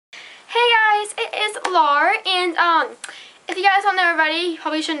Hey guys, it is Laur, and if you guys don't know already, you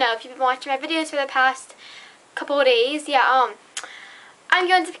probably should know if you've been watching my videos for the past couple of days. I'm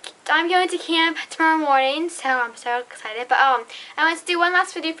going to camp tomorrow morning, so I'm so excited. But I want to do one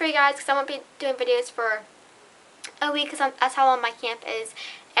last video for you guys because I won't be doing videos for a week because that's how long my camp is,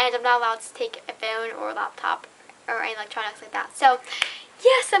 and I'm not allowed to take a phone or a laptop or any electronics like that. So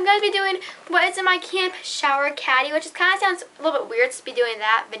yes, I'm going to be doing what is in my camp shower caddy, which kind of sounds a little bit weird to be doing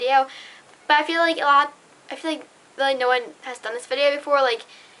that video, but I feel like really no one has done this video before, or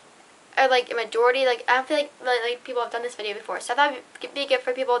a majority, I don't feel like people have done this video before, so I thought it'd be good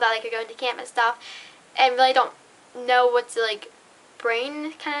for people that are going to camp and stuff and really don't know what to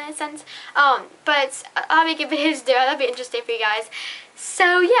bring, kind of sense. But I'll make a video to do it. That'll be interesting for you guys.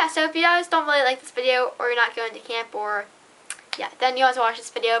 So yeah, so if you guys don't really like this video, or you're not going to camp, or yeah, then you want to watch this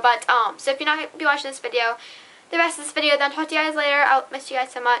video. But so if you're not going to be watching this video, the rest of this video, then talk to you guys later. I'll miss you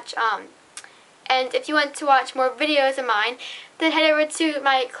guys so much. And if you want to watch more videos of mine, then head over to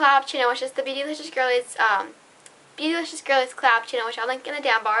my collab channel, which is the Beautylicious Girlies collab channel, which I'll link in the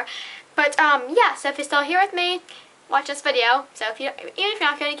down bar. But yeah, so if you're still here with me, watch this video. So even if you're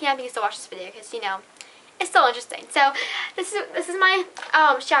not going to camp, you can still watch this video because it's still interesting. So this is my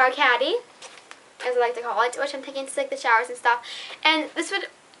shower caddy, as I like to call it, which I'm taking to the showers and stuff. And this would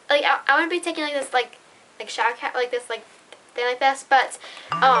I wouldn't be taking this shower cat this thing like this, but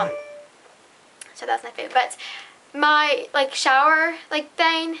so that's my favorite. But my shower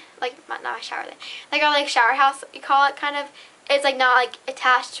thing, not my shower thing, our shower house, you call it, kind of, it's not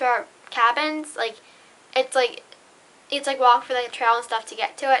attached to our cabins. It's walk for the trail and stuff to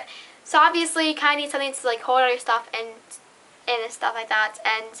get to it. So obviously you kind of need something to hold all your stuff and stuff like that.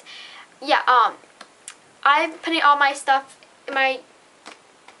 And yeah, I'm putting all my stuff in my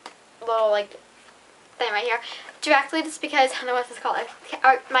little thing right here directly, just because I don't know what this is called,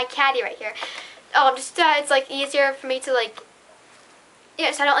 my caddy right here. Just it's easier for me to so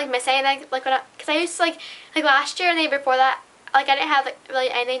I don't miss anything because I used to last year and the year before that, I didn't have really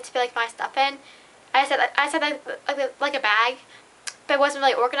anything to put my stuff in. I just had a bag, but it wasn't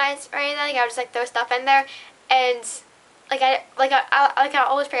really organized or anything. I would just throw stuff in there, and I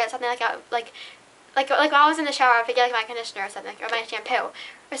always forget something, while I was in the shower, I forget my conditioner or something, or my shampoo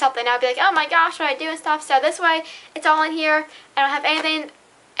or something. I'd be oh my gosh, what do I do and stuff. So this way, it's all in here. I don't have anything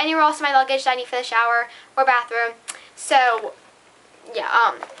anywhere else in my luggage that I need for the shower or bathroom. So yeah,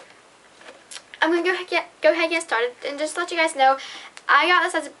 I'm gonna go ahead and get started, and just to let you guys know, I got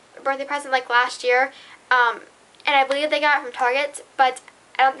this as a birthday present last year, and I believe they got it from Target, but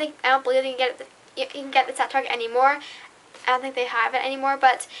I don't believe you can get this at Target anymore. I don't think they have it anymore,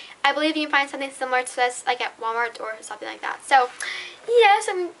 but I believe you can find something similar to this at Walmart or something like that. So yes,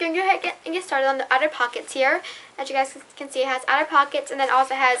 I'm going to go ahead and get started on the outer pockets here. As you guys can see, it has outer pockets, and then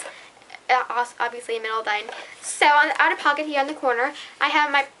also has obviously a middle line. So on the outer pocket here in the corner, I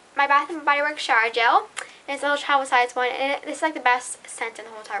have my Bath & Body Works shower gel. And it's a little travel size one, and this is the best scent in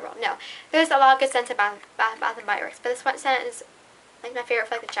the whole entire world. No, there's a lot of good scents in Bath & Body Works, but this one scent is my favorite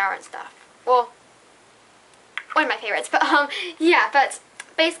for the shower and stuff. Well, one of my favorites, but yeah, but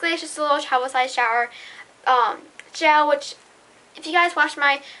basically it's just a little travel size shower gel, which if you guys watch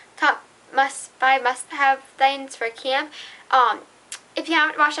my top five must-have things for camp, if you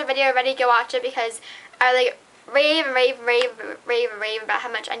haven't watched that video already, go watch it, because I rave about how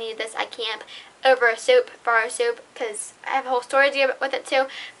much I needed this at camp over a soap, bar soap, because I have a whole story to do with it too.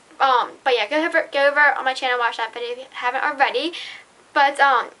 But yeah, go over on my channel and watch that video if you haven't already. But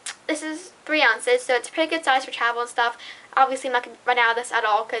this is 3 ounces, so it's a pretty good size for travel and stuff. Obviously I'm not going to run out of this at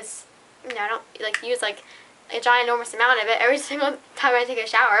all, because I don't use a giant enormous amount of it every single time I take a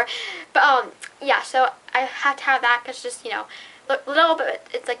shower. But yeah, so I have to have that, because just a little bit,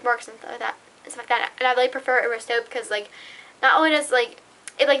 it's works and stuff like that. And I really prefer it over soap, because not only does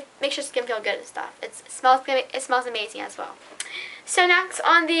it makes your skin feel good and stuff, it smells amazing as well. So next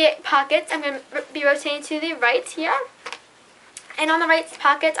on the pockets, I'm going to be rotating to the right here. And on the right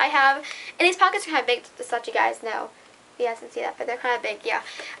pockets, I have, and these pockets are kind of big, just to let you guys know. You guys can see that, but they're kind of big, yeah.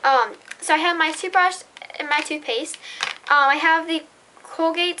 So I have my toothbrush and my toothpaste. I have the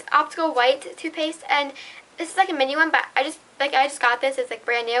Colgate Optical White toothpaste, and this is a mini one, but I just got this. It's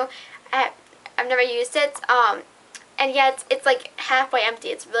brand new. I've never used it. And yeah, it's halfway empty.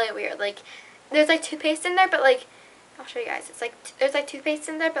 It's really weird. There's toothpaste in there, but I'll show you guys. It's there's toothpaste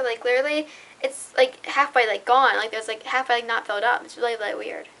in there, but literally it's halfway gone. There's halfway not filled up. It's really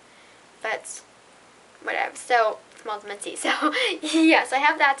weird. But whatever. So it smells minty. So yeah, so I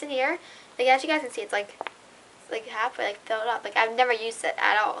have that in here. As you guys can see, it's halfway filled up. I've never used it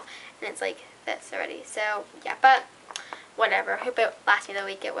at all, and it's this already. So yeah, but whatever. I hope it lasts me the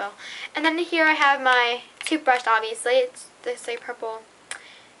week. It will. And then here I have my toothbrush. Obviously, it's this like purple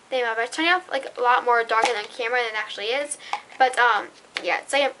thing. But it's turning out like a lot more darker than camera than it actually is. But yeah,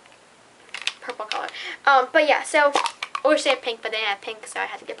 it's like a purple color. But yeah, so I wish they had pink, but they didn't have pink, so I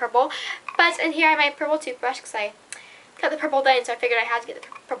had to get purple. But in here I have my purple toothbrush because I got the purple then, so I figured I had to get the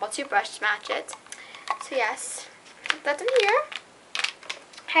purple toothbrush to match it. So yes, that's in here.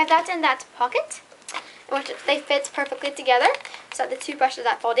 I have that in that pocket, which they fit perfectly together. So the toothbrush does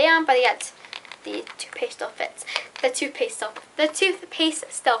not fall down, but yet the toothpaste still fits. The toothpaste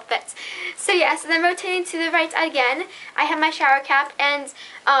still fits. So yes, and then rotating to the right again, I have my shower cap, and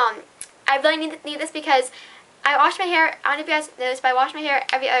I really need this because I wash my hair. I don't know if you guys noticed, but I wash my hair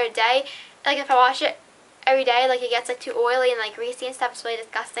every other day. Like if I wash it every day, like it gets like too oily and like greasy and stuff. It's really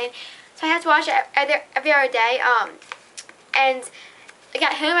disgusting. So I have to wash it every other day. And like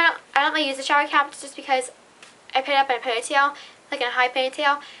at home, I don't really use the shower cap just because I put it up in a ponytail, like in a high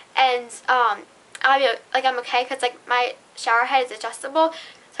ponytail, and I'm okay because like my shower head is adjustable,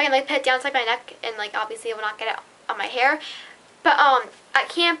 so I can like put it down to like my neck, and like obviously it will not get it on my hair. But at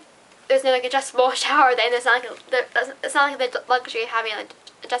camp, there's no like adjustable shower thing. It's not like the luxury of having an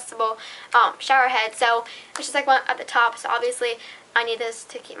adjustable shower head. So it's just like one at the top. So obviously I need this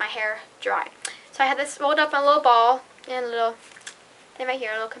to keep my hair dry. So I have this rolled up in a little ball and a little thing right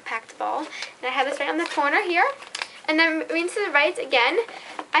here, a little compact ball. And I have this right on the corner here. And then moving to the right again,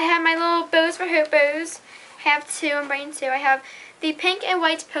 I have my little bows for hoop bows. I have two. I'm bringing two. I have the pink and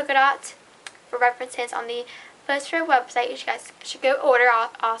white polka dot for references on the for website. You guys should go order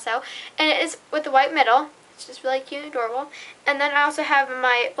also, and it is with the white middle. It's just really cute and adorable. And then I also have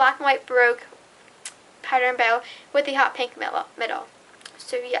my black and white baroque pattern bow with the hot pink middle.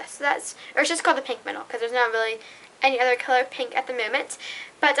 So yes, that's, or it's just called the pink middle because there's not really any other color pink at the moment.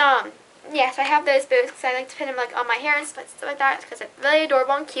 But yeah, so I have those bows because I like to put them like on my hair and stuff like that because it's really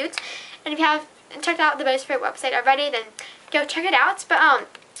adorable and cute. And if you haven't checked out the Bows for It website already, then go check it out. But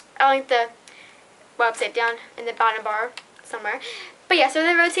I'll link the website down in the bottom bar somewhere. But yeah, so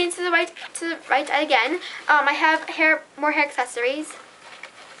then rotating to the right again. I have more hair accessories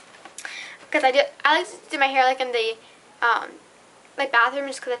because I like to do my hair like in the like bathroom,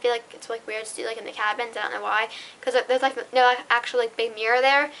 just because I feel like it's like weird to do like in the cabins. I don't know why, because there's like no like, actual like big mirror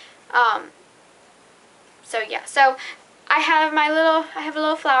there. So yeah, so I have a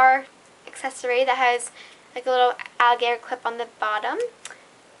little flower accessory that has like a little alligator clip on the bottom,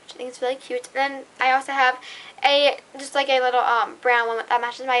 which I think is really cute. And then I also have just like a little brown one that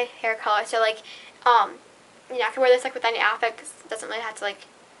matches my hair color. So like you know, I can wear this like with any outfit because it doesn't really have to like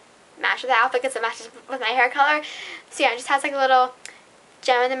match with the outfit because it matches with my hair color. So yeah, it just has like a little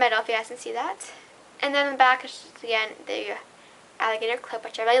gem in the middle if you guys can see that. And then in the back is just, again, the alligator clip,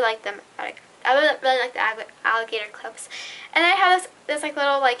 which I really like them. I really like the alligator clips. And then I have this like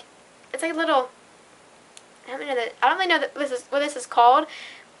little like, it's like a little, I don't really know what this is called,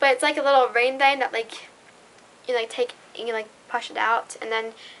 but it's like a little rain thing that like you like push it out and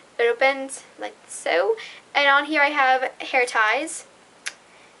then it opens like so. And on here I have hair ties,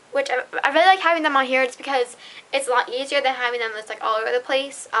 which I really like having them on here just because it's a lot easier than having them just like all over the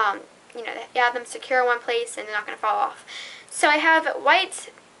place. You know, you have them secure in one place and they're not going to fall off. So I have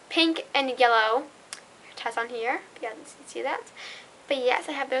white, pink, and yellow hair ties on here, if you guys can see that. But yes,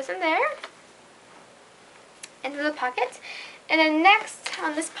 I have those in there. Into the pocket. And then next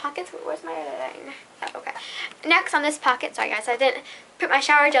on this pocket, where's my other thing? Oh, okay. Next on this pocket, sorry guys, I didn't put my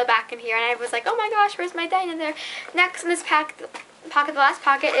shower gel back in here and I was like, oh my gosh, where's my thing in there? Next in this pocket, the last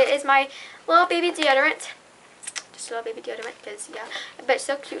pocket, it is my little baby deodorant. Just a little baby deodorant because, yeah, I bet it's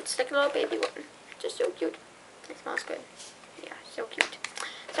so cute. It's like a little baby one. Just so cute. It smells good. Yeah, so cute.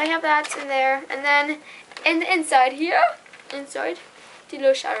 So I have that in there. And then in the inside here, inside the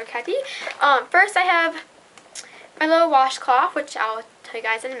little shower caddy, first I have my little washcloth, which I'll tell you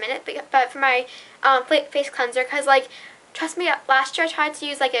guys in a minute, but for my face cleanser, because like, trust me, last year I tried to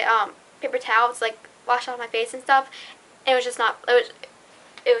use like a paper towel to like wash off my face and stuff, and it was just not, it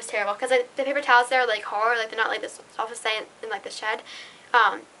was terrible, because like, the paper towels there are like hard, like they're not like the softest thing in like the shed,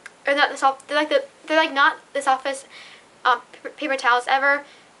 or not the soft, they're like not the softest paper towels ever,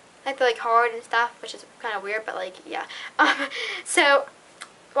 like they're like hard and stuff, which is kind of weird, but like, yeah, so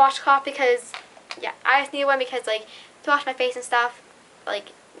washcloth, because yeah, I just need one because like to wash my face and stuff,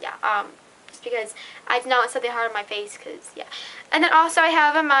 like yeah, just because I do not want something hard on my face, because yeah. And then also I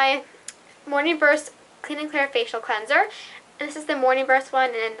have my Morning Burst Clean and Clear Facial Cleanser, and this is the Morning Burst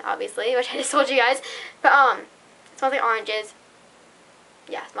one, and obviously, which I just told you guys, but it smells like oranges.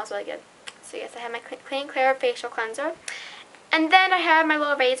 Yeah, it smells really good. So yes, I have my Clean and Clear Facial Cleanser, and then I have my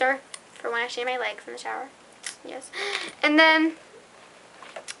little razor for when I shave my legs in the shower. Yes. And then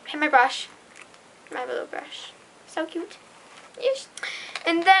I have my brush. My little brush. So cute. Yes.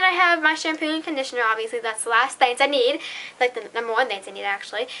 And then I have my shampoo and conditioner. Obviously, that's the last things I need. Like the number one things I need,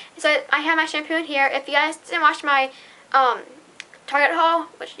 actually. So I have my shampoo in here. If you guys didn't watch my Target haul,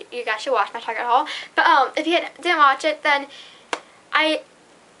 which you guys should watch my Target haul, but if you didn't watch it, then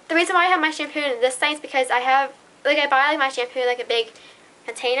the reason why I have my shampoo in this thing is because I buy like my shampoo in like a big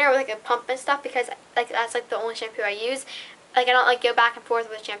container with like a pump and stuff, because like that's like the only shampoo I use. Like I don't like go back and forth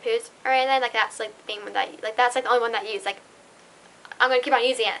with shampoos or anything. Like that's like the main one that that's like the only one that I use. Like I'm gonna keep on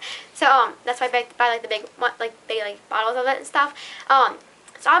using it. So that's why I buy like the big one, like bottles of it and stuff.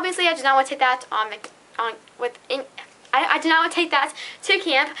 So obviously I did not want to take that I did not want to take that to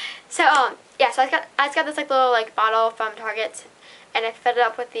camp. So yeah, so I just got this like little like bottle from Target, and I filled it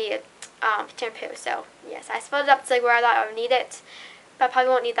up with the shampoo. So yes, I filled it up to like where I thought I would need it, but I probably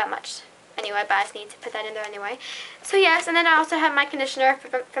won't need that much anyway, but I just need to put that in there anyway. So yes, and then I also have my conditioner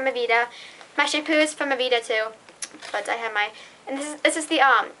from Aveda. My shampoo is from Aveda too, but I have my, and this is the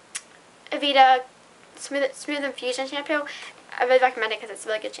Aveda Smooth Infusion shampoo. I really recommend it because it's a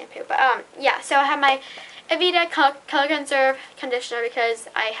really good shampoo. But yeah, so I have my Aveda Color Conserve conditioner because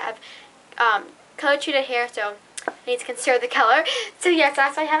I have color treated hair, so I need to conserve the color. So yes,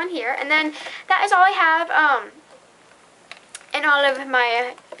 that's what I have in here, and then that is all I have in all of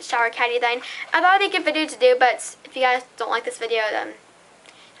my shower caddy thing. I thought it'd be a good video to do, but if you guys don't like this video, then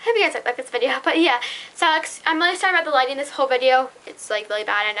I hope you guys like this video. But yeah, so I'm really sorry about the lighting this whole video. It's like really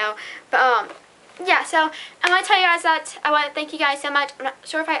bad, I know. But yeah, so I want to tell you guys that I want to thank you guys so much. I'm not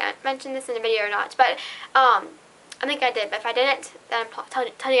sure if I mentioned this in the video or not, but I think I did. But if I didn't, then I'm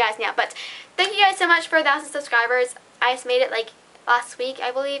telling you guys now. But thank you guys so much for 1,000 subscribers. I just made it like last week,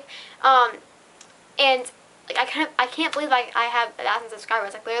 I believe. And like I can't believe like I have 1,000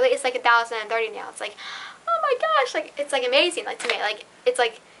 subscribers. Like literally, it's like 1,030 now. It's like, oh my gosh, like it's like amazing. Like to me, like it's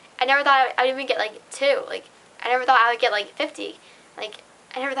like I never thought I would even get like 2. Like I never thought I would get like 50. Like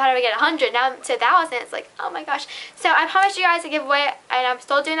I never thought I would get 100. Now I'm to 1,000. It's like, oh my gosh. So I promised you guys a giveaway, and I'm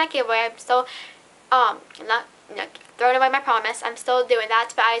still doing that giveaway. I'm still I'm not throwing away my promise. I'm still doing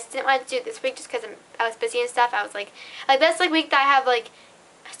that, but I just didn't want to do it this week just because I was busy and stuff. I was like this like week that I have like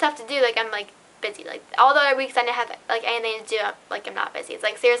stuff to do. Like I'm like busy. Like all the other weeks I didn't have like anything to do. I'm not busy. It's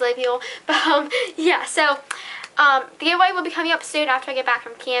like seriously, people. But yeah. So the giveaway will be coming up soon after I get back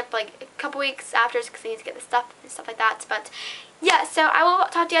from camp, like a couple weeks after, because I need to get the stuff and stuff like that. But yeah, so I will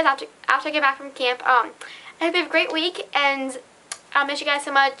talk to you guys after I get back from camp. I hope you have a great week, and I'll miss you guys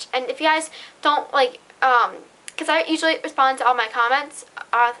so much. And if you guys don't like, because I usually respond to all my comments,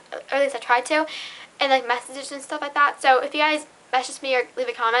 or at least I try to, and like messages and stuff like that. So if you guys message me or leave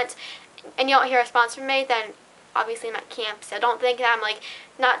a comment and you don't hear a response from me, then obviously I'm at camp. So don't think that I'm like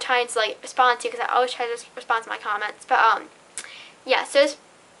not trying to like respond to you, because I always try to respond to my comments. But yeah, so just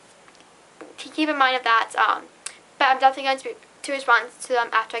keep in mind of that. But I'm definitely going to respond to them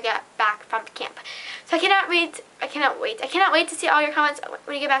after I get back from camp. So I cannot wait to see all your comments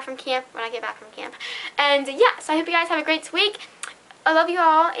when you get back from camp, And yeah, so I hope you guys have a great week. I love you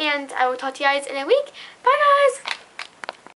all, and I will talk to you guys in a week. Bye guys!